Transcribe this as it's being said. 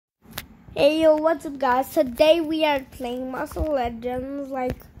Hey yo, what's up guys? Today we are playing Mucle Legends.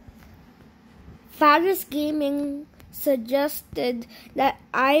 Like Faris Gaming suggested that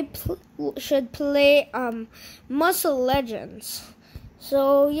I should play Mucle Legends.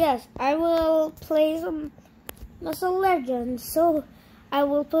 So yes, I will play some Mucle Legends. So I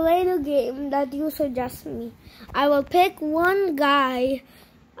will play the game that you suggest me. I will pick one guy.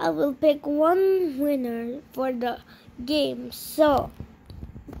 I will pick one winner for the game. So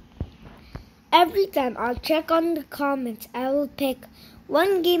every time I'll check on the comments. I will pick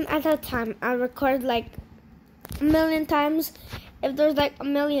one game at a time. I'll record like a million times if there's like a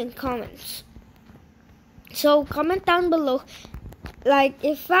million comments. So comment down below, like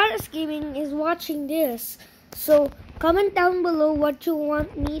if Faris Gaming is watching this. So comment down below what you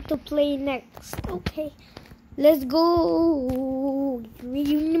want me to play next. Okay, let's go.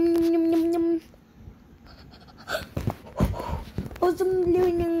 Awesome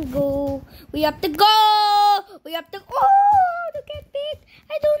learning go. We have to go. We have to go. Oh, to get big.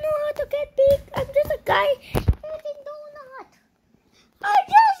 I don't know how to get big. I'm just a guy eating donut. I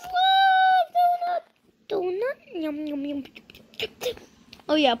just love donut. Donut. Yum yum yum.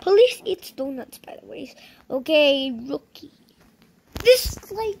 Oh yeah, police eats donuts by the way. Okay, rookie. This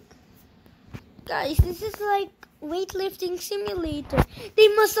is like, guys, this is like weightlifting simulator. They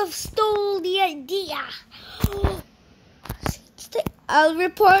must have stole the idea. I'll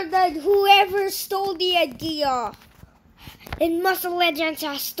report that whoever stole the idea in Mucle Legends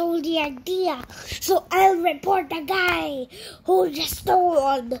has stole the idea. So I'll report the guy who just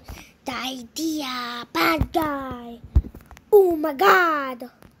stole the idea. Bad guy. Oh my god.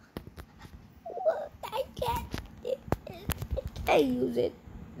 I can't use it.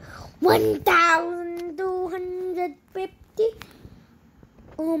 1,250.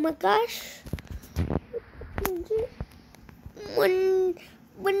 Oh my gosh.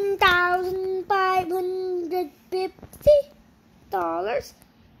 $1,550.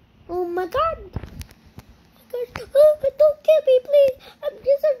 Oh my god. Oh, don't kill me, please. I'm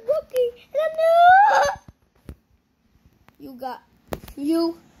just a rookie. And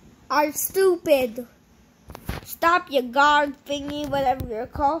you are stupid. Stop your guard thingy, whatever you're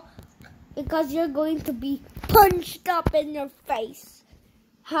called, because you're going to be punched up in your face.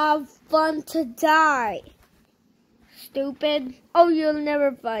 Have fun to die. Stupid. Oh, you'll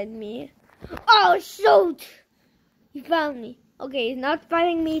never find me. Oh, shoot. He found me. Okay, he's not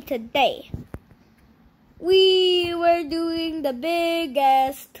finding me today. We were doing the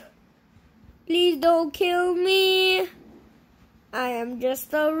biggest. Please don't kill me. I am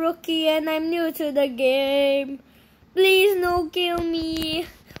just a rookie and I'm new to the game. Please don't kill me.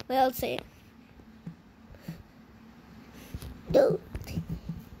 Well, say it. Don't.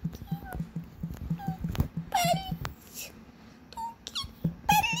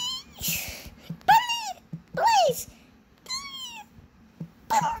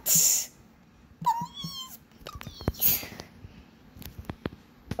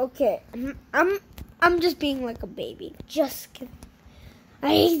 Okay, I'm just being like a baby. Just kidding. I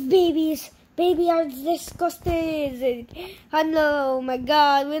hate babies. Babies are disgusting. Hello, my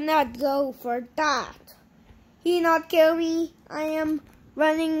God, we'll not go for that. He not kill me. I am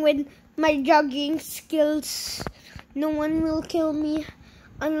running with my jogging skills. No one will kill me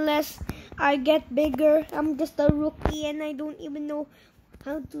unless I get bigger. I'm just a rookie and I don't even know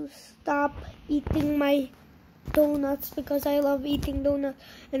how to stop eating my donuts because I love eating donuts.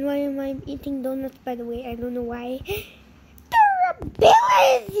 And why am I eating donuts, by the way? I don't know why.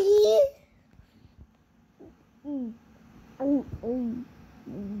 Durability! Who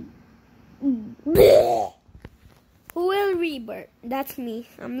will rebirth? That's me.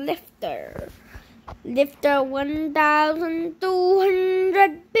 I'm Lifter. Lifter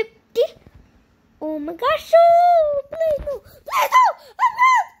 1,250. Oh my gosh, oh, please no. Please no! I'm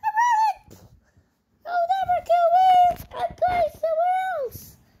out! Don't ever kill me! I'm going somewhere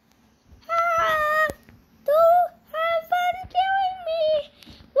else! Don't have fun killing me!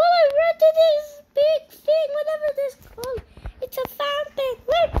 Well, I run to this big thing, whatever this is called. It's a fountain.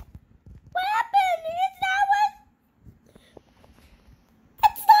 Wait! What happened? It's that one?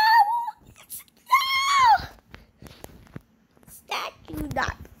 It's that one! It's that! Statue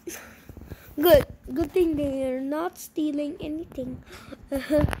that. Good thing they're not stealing anything.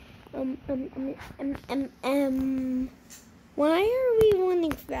 Why are we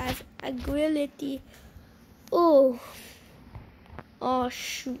running fast? Agility. Oh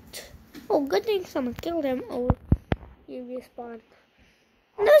shoot. Oh, good thing someone killed him. Oh, he respawned.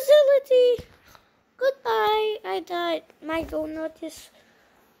 Agility. Goodbye. I died. My donut is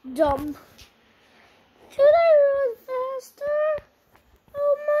dumb. Should I run faster?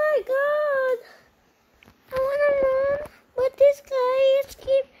 Oh my god.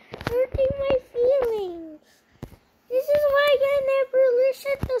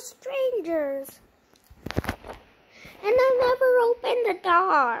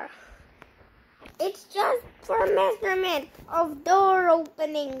 are. It's just for measurement of door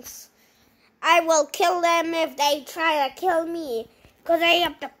openings. I will kill them if they try to kill me, because I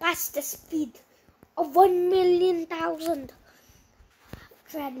have the fastest speed of 1,000,000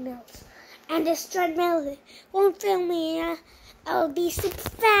 treadmills. And this treadmill won't kill me. I'll be super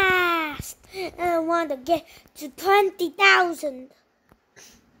fast. And I want to get to 20,000.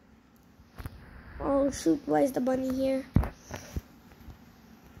 Oh shoot, why is the bunny here?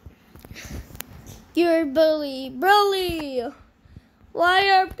 You're bully. Why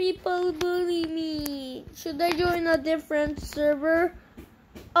are people bullying me? Should I join a different server?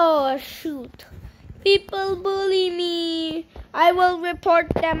 Oh shoot. People bully me. I will report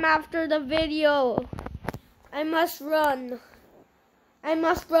them after the video. I must run.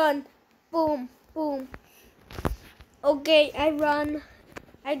 Boom, boom. Okay, I run.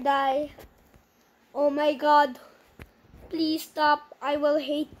 I die. Oh my god. Please stop. I will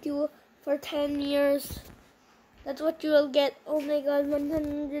hate you for 10 years. That's what you will get. Oh my god,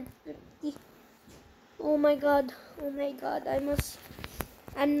 150. Oh my god.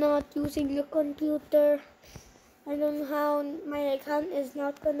 I'm not using the computer. I don't know how my account is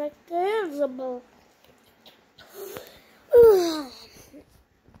not connectable.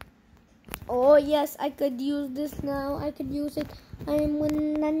 Oh yes, I could use this now. I could use it. I'm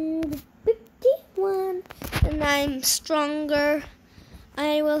 151 and I'm stronger.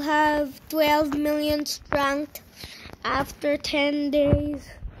 I will have 12 million strength after 10 days.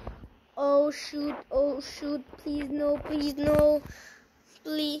 Oh shoot, please no. Please don't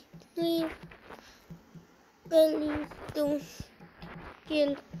kill me.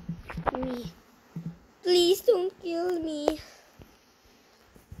 Please don't kill me.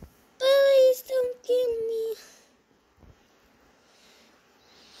 Please don't kill me.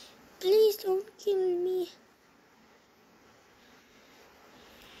 Please don't kill me.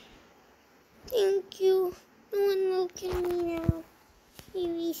 Thank you. No one will kill me now.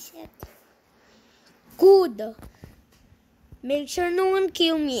 He reset. Good. Make sure no one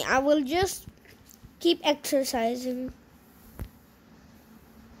kill me. I will just keep exercising.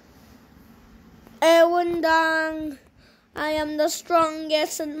 Ewandang. I am the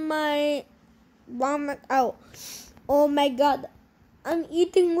strongest in my vomit out. Oh my god. I'm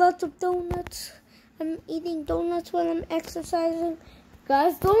eating lots of donuts. I'm eating donuts while I'm exercising.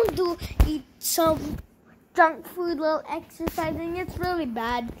 Guys, don't eat some junk food while exercising. It's really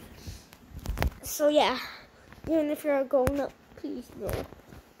bad. So yeah, even if you're going up, please no.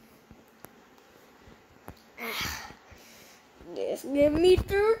 Just give me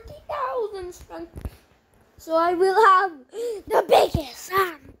 30,000 strength. So I will have the biggest.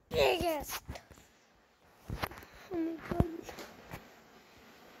 Oh my god.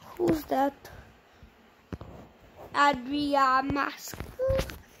 Who's that? Adria Mask.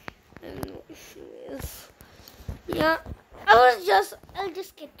 I don't know who she is. Yeah. I'll just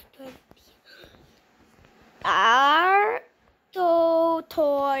get to 20.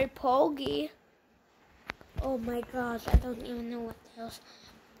 Toy Pogi. Oh my gosh, I don't even know what else.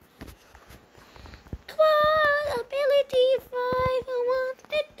 Quad ability 5. I want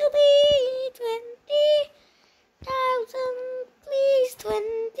it to be 20,000. Please 20.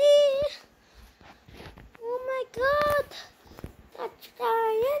 Oh my god. That's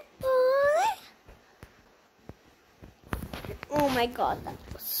giant boy. Oh my god, that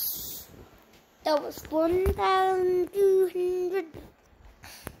was 1,200.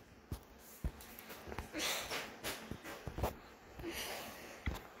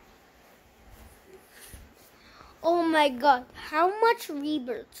 Oh my god, how much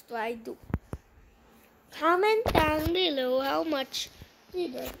rebirths do I do? Comment down below how much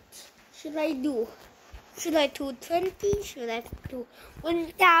rebirths should I do. Should I do 20? Should I do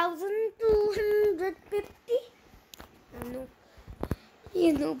 1,250? I don't know.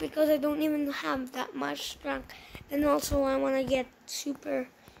 You know, because I don't even have that much strength. And also I want to get super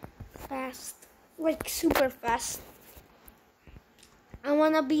fast. Like super fast. I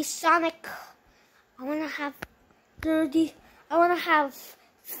want to be Sonic. I want to have 30. I want to have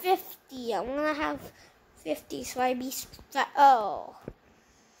 50. I want to have 50 so I be oh.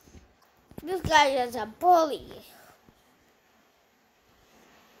 This guy is a bully.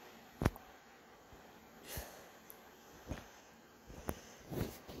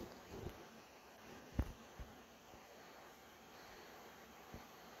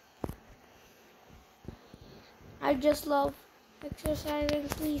 I just love exercising.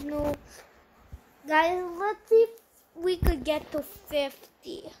 Please no. Guys, let's see if we could get to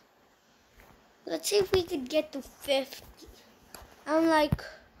 50. Let's see if we could get to 50. I'm like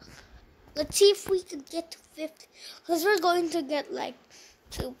Let's see if we can get to 50. Because we're going to get like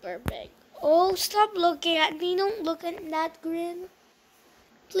super big. Oh, stop looking at me. Don't look at that grin.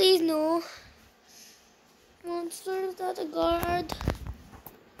 Please, no. Monster, is that a guard?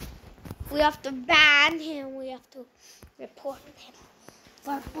 We have to ban him. We have to report him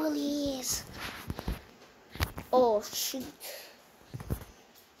for bullies. Oh, shoot.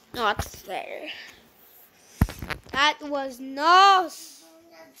 Not fair. That was nice.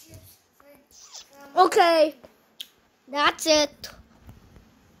 Okay. That's it.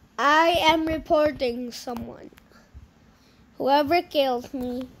 I am reporting someone. Whoever kills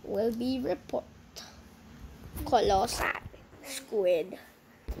me will be reported. Colossal. Squid.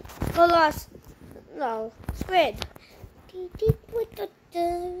 Squid.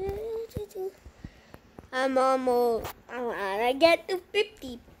 I'm almost, I get to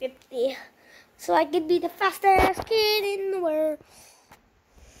 50, so I can be the fastest kid in the world.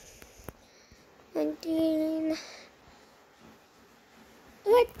 19,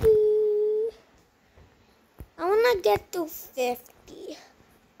 20. I want to get to 50.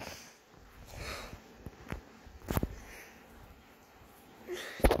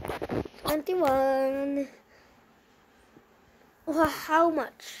 $21. Well, how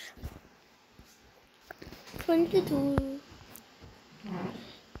much? 22.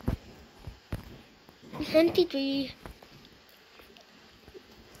 23.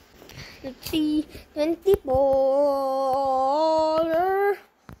 Let's see. 24.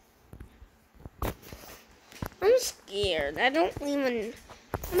 I'm scared. I don't even.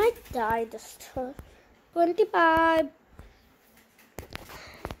 I might die this time. 25.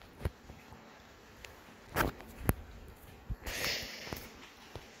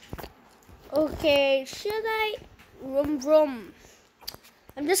 Okay, should I vroom?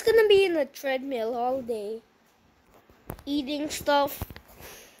 I'm just gonna be in the treadmill all day, eating stuff.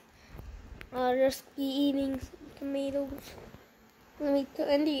 I'll just be eating tomatoes. Let me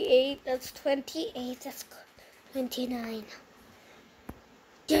 28. That's 28. That's good. 29.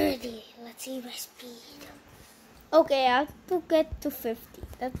 30. Let's see my speed. Okay, I have to get to 50.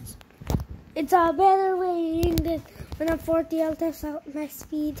 It's a better way than when I'm 40. I'll test out my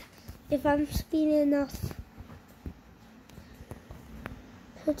speed. If I'm speeding enough.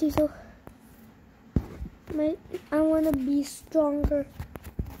 52. I want to be stronger.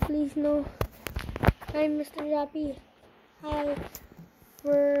 Please no. Hi, Mr. Jappy. Hi,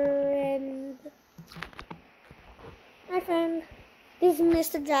 friend. My friend. This is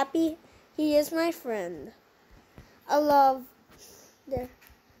Mr. Jappy. He is my friend. I love. There.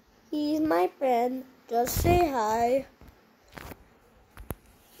 He's my friend. Just say hi.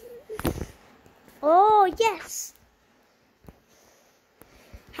 Oh, yes.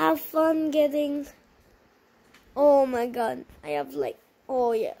 Have fun getting. Oh my god. I have like.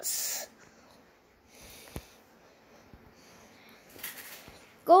 Oh, yes.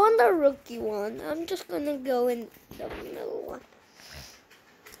 Go on the rookie one. I'm just gonna go in the middle one.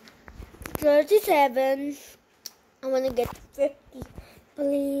 37. I wanna get to 50.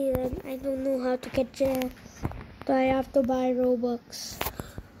 Please. I don't know how to get there. So I have to buy Robux.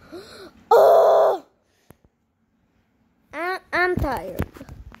 Oh! I'm tired.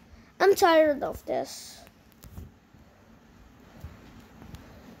 I'm tired of this.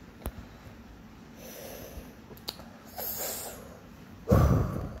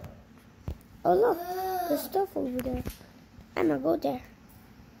 Oh look, there's stuff over there. I'm gonna go there.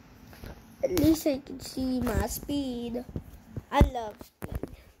 At least I can see my speed. I love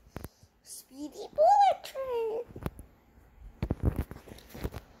speed. Speedy bullet train.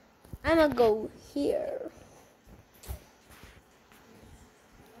 I'm gonna go here.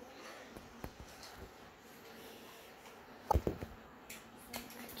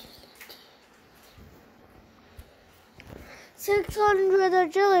 $600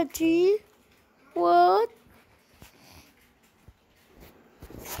 agility. What?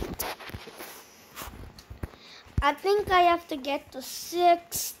 I think I have to get to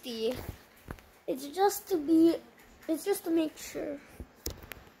 60. It's just to make sure.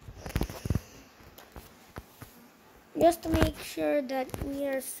 Just to make sure that we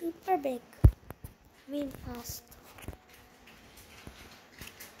are super big. I mean fast.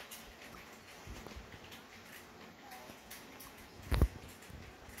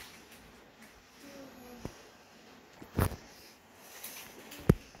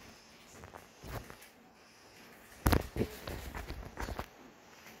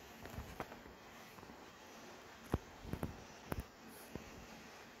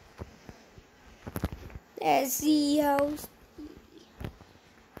 Let's see how.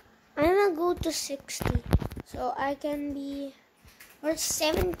 I'm gonna go to 60 so I can be or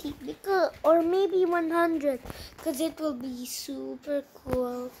 70 because, or maybe 100 because it will be super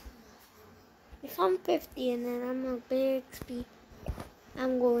cool. If I'm 50 and then I'm a big speed,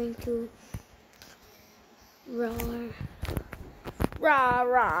 I'm going to roar. Rah,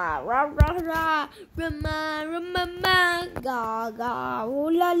 rah, rah, rah, rah, rama, rama, ga, ga,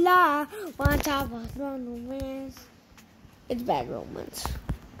 ooh la la, one top of romance. It's bad romance.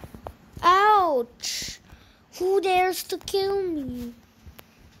 Ouch! Who dares to kill me?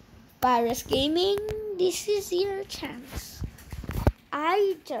 Virus Gaming, this is your chance.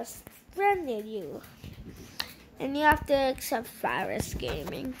 I just friended you. And you have to accept Virus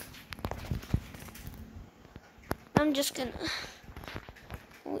Gaming. I'm just gonna...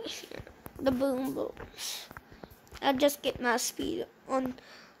 the boom booms. I'll just get my speed on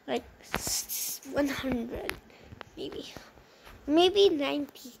like 100 maybe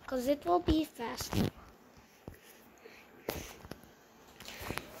 90 because it will be faster.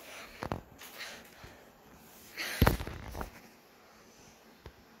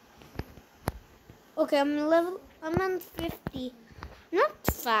 Okay, I'm on 50. Not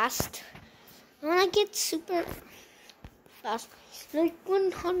fast. I wanna get super fast. Like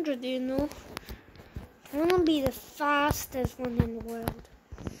 100, you know. I wanna be the fastest one in the world.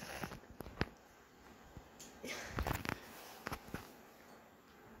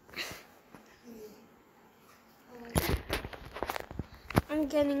 I'm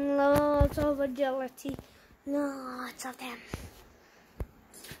getting lots of agility. Lots of them.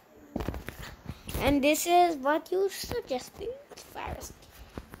 And this is what you suggested, Virus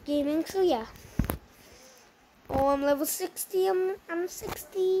Gaming, so yeah. Oh, I'm level 60, I'm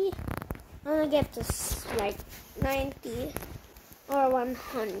 60. I'm gonna get to like 90 or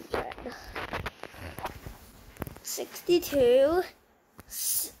 100. 62,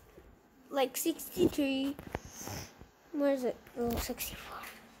 like 63. Where is it? Oh, 64.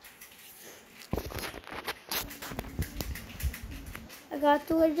 I got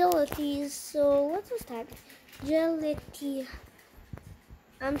 2 agilities, so what was that? Agility.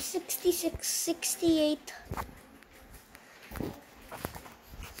 I'm 66, 68.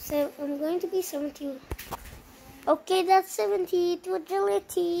 So I'm going to be 70. Okay, that's 72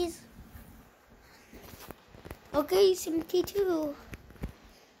 agilities. Okay, 72.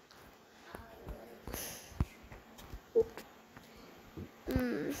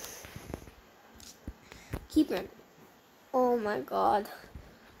 Keep it. Oh my god.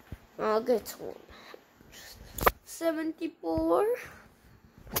 I'll get one. 74.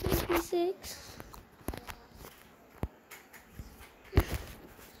 76.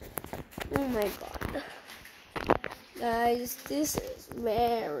 Oh my god. Guys, this is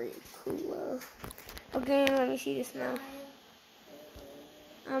very cool. Okay, let me see this now.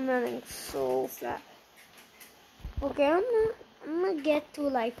 I'm running so fast. Okay, I'm gonna get to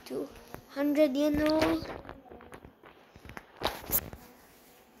like 200, you know.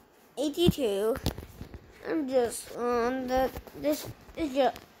 82. I'm just on this is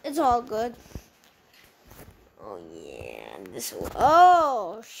just, it's all good. Oh yeah, this one.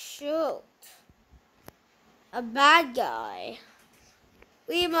 Oh shoot. A bad guy.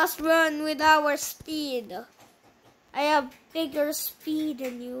 We must run with our speed. I have bigger speed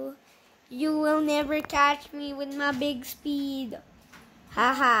than you. You will never catch me with my big speed.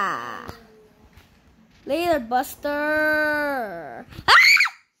 Haha. Later, Buster. Ah!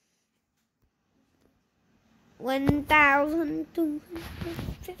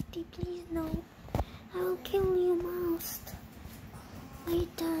 1,250, please no. I'll kill you most.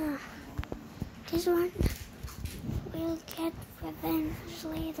 Later. This one will get revenge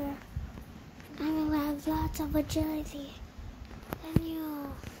later. I will have lots of agility than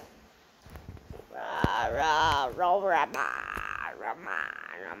you. Rah, rah, rah, rah, rah, rah,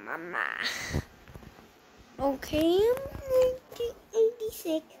 rah. Okay, I'm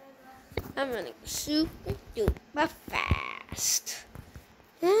 86. I'm running super duper fast.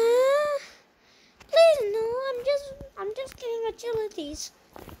 Please no, I'm just getting agilities.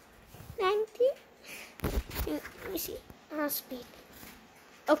 90. Let me see. Speed.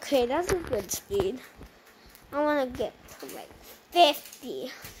 Okay, that's a good speed. I want to get to like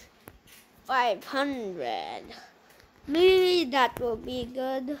 50. 500. Maybe that will be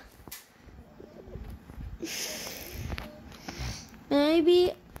good.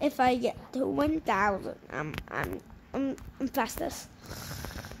 Maybe if I get to 1,000, I'm fastest.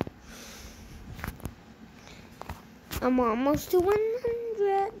 I'm almost to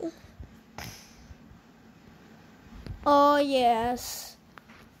 100. Oh yes,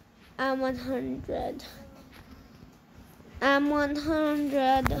 I'm 100. I'm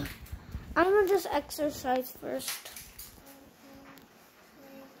 100. I'm gonna just exercise first.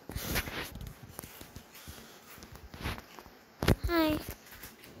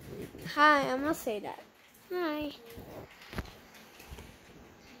 Hi, I'm gonna say that. Hi.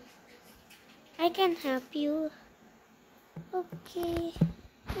 I can help you. Okay.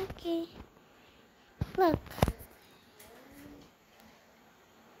 Okay. Look.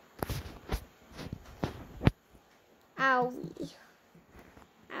 Owie.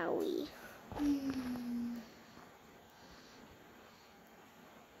 Owie.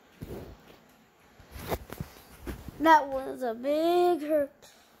 That was a big hurt.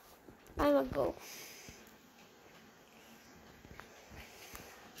 I'm gonna go.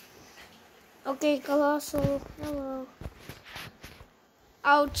 Okay, Colossal. Hello.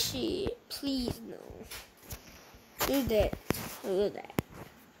 Ouchie. Please no. Do that. Do that.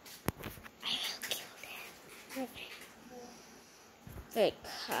 I will kill them. Okay. Fake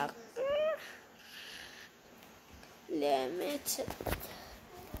hacker. Limited.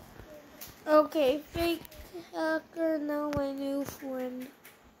 Okay, fake hacker. Now my new friend.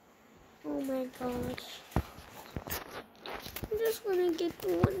 Oh my gosh. I'm just gonna get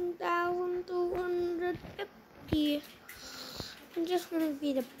 1,250. I'm just gonna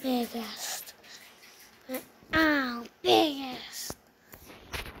be the biggest. Ow, biggest.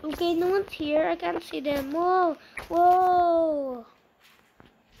 Okay, no one's here. I can't see them. Whoa, whoa.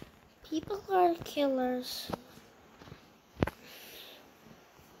 People are killers.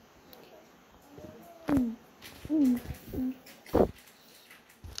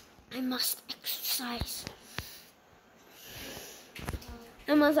 I must exercise.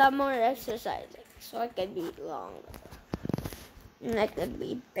 I must have more exercising so I can be longer. And I can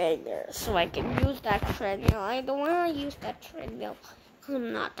be bigger so I can use that treadmill. I don't want to use that treadmill because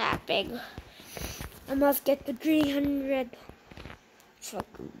I'm not that big. I must get to 300 so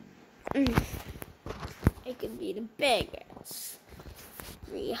I can be the biggest.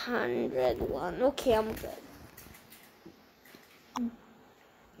 301. Okay, I'm good.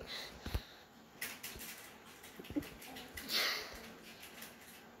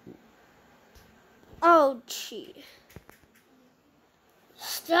 Oh, gee.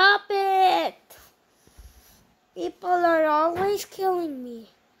 Stop it! People are always killing me.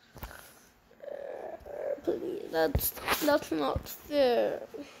 Please, that's not fair.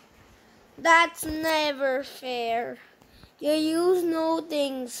 That's never fair. You use no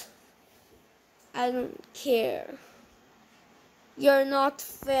things. I don't care. You're not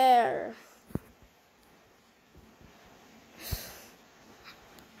fair.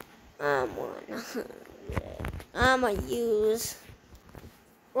 I'm 100. I'm gonna use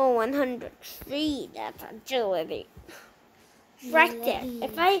 103. That's agility. Right there.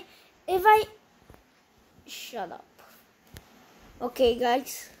 If I shut up. Okay,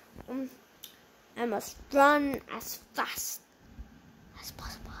 guys. I must run as fast as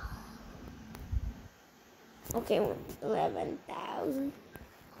possible. Okay, 11,000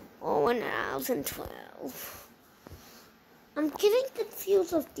 or 1,012. I'm getting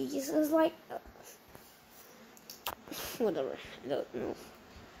confused with these. It's like whatever. I don't know.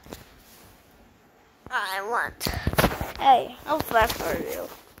 I want. Hey, how fast are you?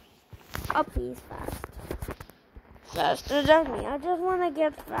 I'll be fast. Faster than me. I just want to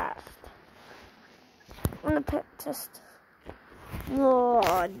get fast. I want to test.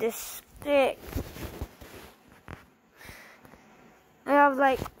 Oh, this stick. I have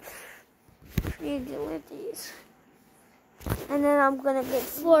like 3 abilities. And then I'm gonna get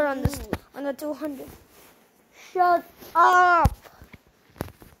 4 on the 200. Shut up!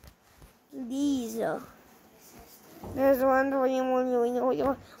 These. There's one.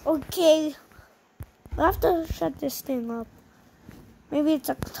 Okay. I have to shut this thing up. Maybe it's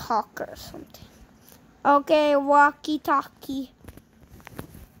a talker or something. Okay, walkie-talkie.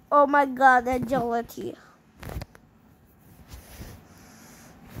 Oh my god, agility.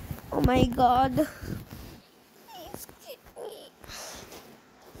 Oh my god.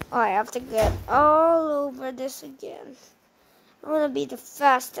 Oh, I have to get all over this again. I want to be the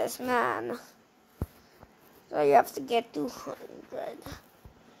fastest man. So you have to get 200.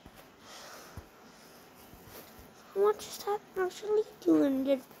 How much is that actually?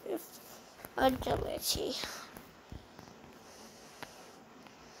 200 agility.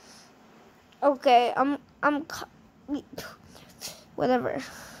 Okay, whatever.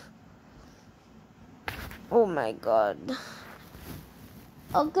 Oh my god.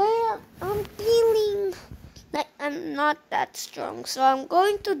 Okay, I'm feeling like I'm not that strong, so I'm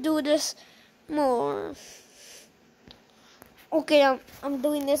going to do this more. Okay, I'm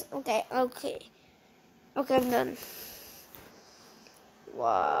doing this. Okay, I'm done.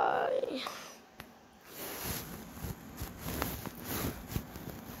 Why?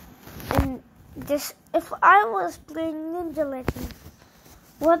 And this, if I was playing Ninja Legends,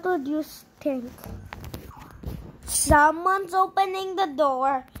 What would you think? Someone's opening the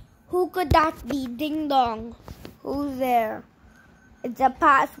door. Who could that be? Ding dong. Who's there? It's a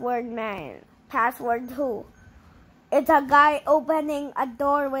password man. Password who? It's a guy opening a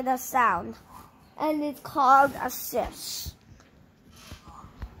door with a sound. And it's called assist.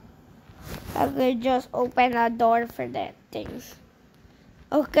 I could just open a door for that thing.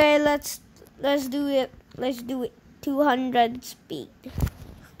 Okay, let's do it. Let's do it 200 speed.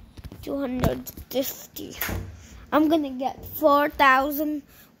 250. I'm gonna get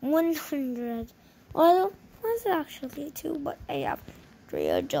 4,100. Well, that's actually 2, but I have 3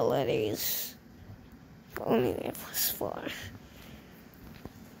 agilities. If only it was 4.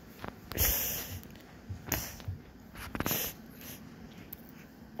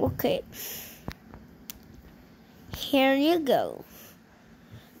 Okay. Here you go.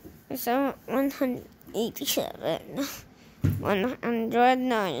 It's 187.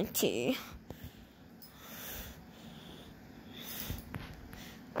 190.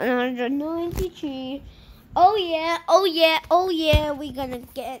 193. Oh yeah, oh yeah, oh yeah. We're gonna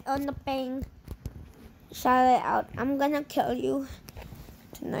get on the ping. Shout it out. I'm gonna kill you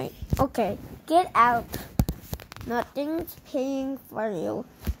tonight. Okay, get out. Nothing's paying for you.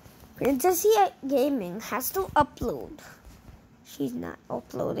 Princess Gaming has to upload. She's not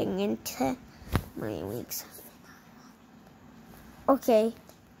uploading into my weeks. Okay,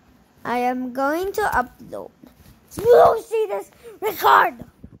 I am going to upload. You see this? Record!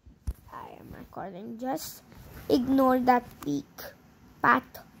 I am recording. Just ignore that beak. Pat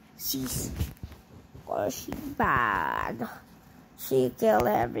sees. Or she's bad. She killed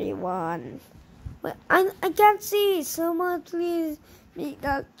everyone. But I can't see. Someone please make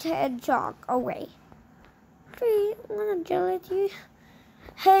that hedgehog away. 1 agility.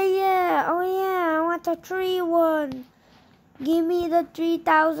 Hey, yeah. Oh, yeah. I want a 3-1. Give me the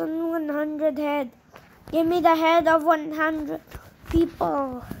 3,100 head. Give me the head of 100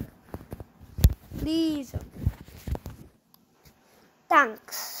 people. Please.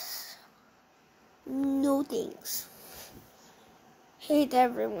 Thanks. No thanks. Hate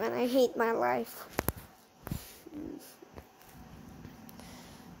everyone. I hate my life.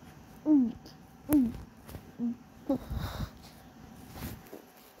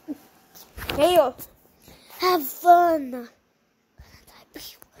 Hey, have fun.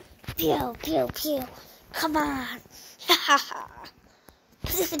 Pew, pew, pew. Come on.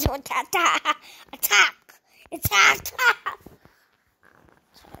 Attack. Attack.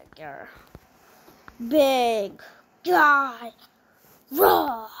 Tiger. Big guy.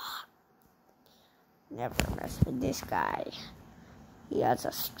 Raw. Never mess with this guy. He has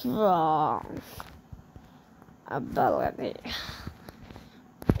a strong ability.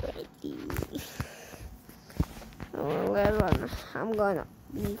 I'm gonna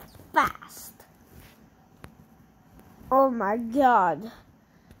be fast. Oh my god.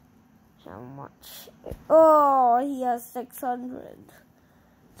 How much? Oh, he has 600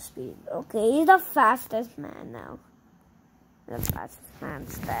 speed. Okay, he's the fastest man now. The fastest man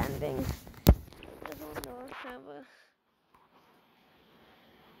standing. I don't know if I have a...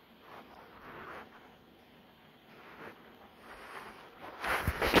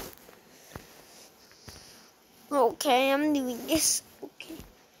 Okay, I'm doing this. Okay.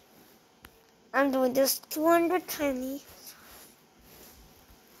 I'm doing this 220.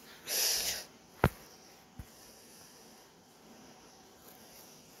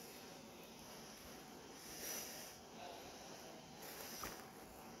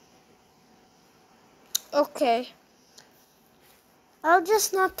 Okay. I'll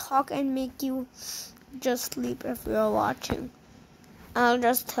just not talk and make you just sleep if you're watching. I will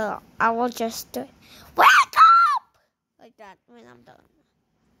just do it. Wake up! Like that when I'm done.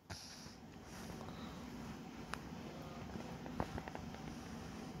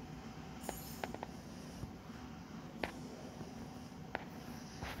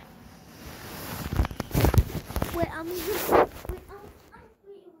 Wait,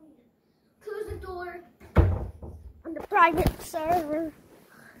 close the door on the private server.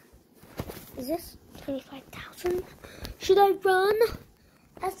 Is this 25,000? Should I run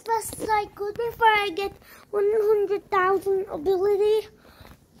as fast as I could before I get 100,000 ability?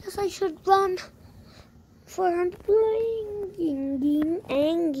 Yes, I should run. 400.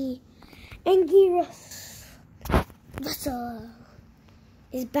 Anguirus. Russell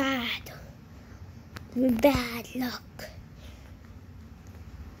is bad. Bad luck.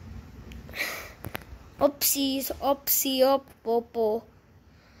 Oopsies, popo.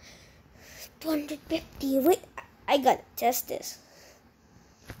 250. Wait, I gotta test this.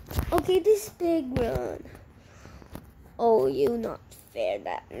 Okay, this big run. Oh, you not fair.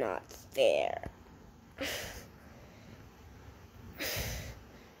 That's not fair.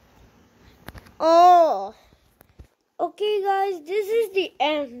 Oh, okay, guys. This is the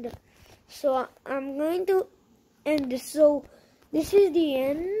end. So I'm going to end this. So this is the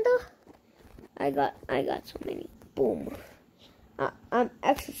end. I got so many. Boom. I'm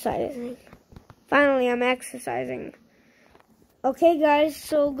exercising. Finally, I'm exercising. Okay, guys.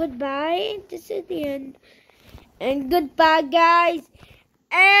 So goodbye. This is the end. And goodbye, guys.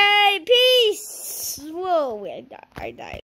 Hey, peace. Whoa, I died.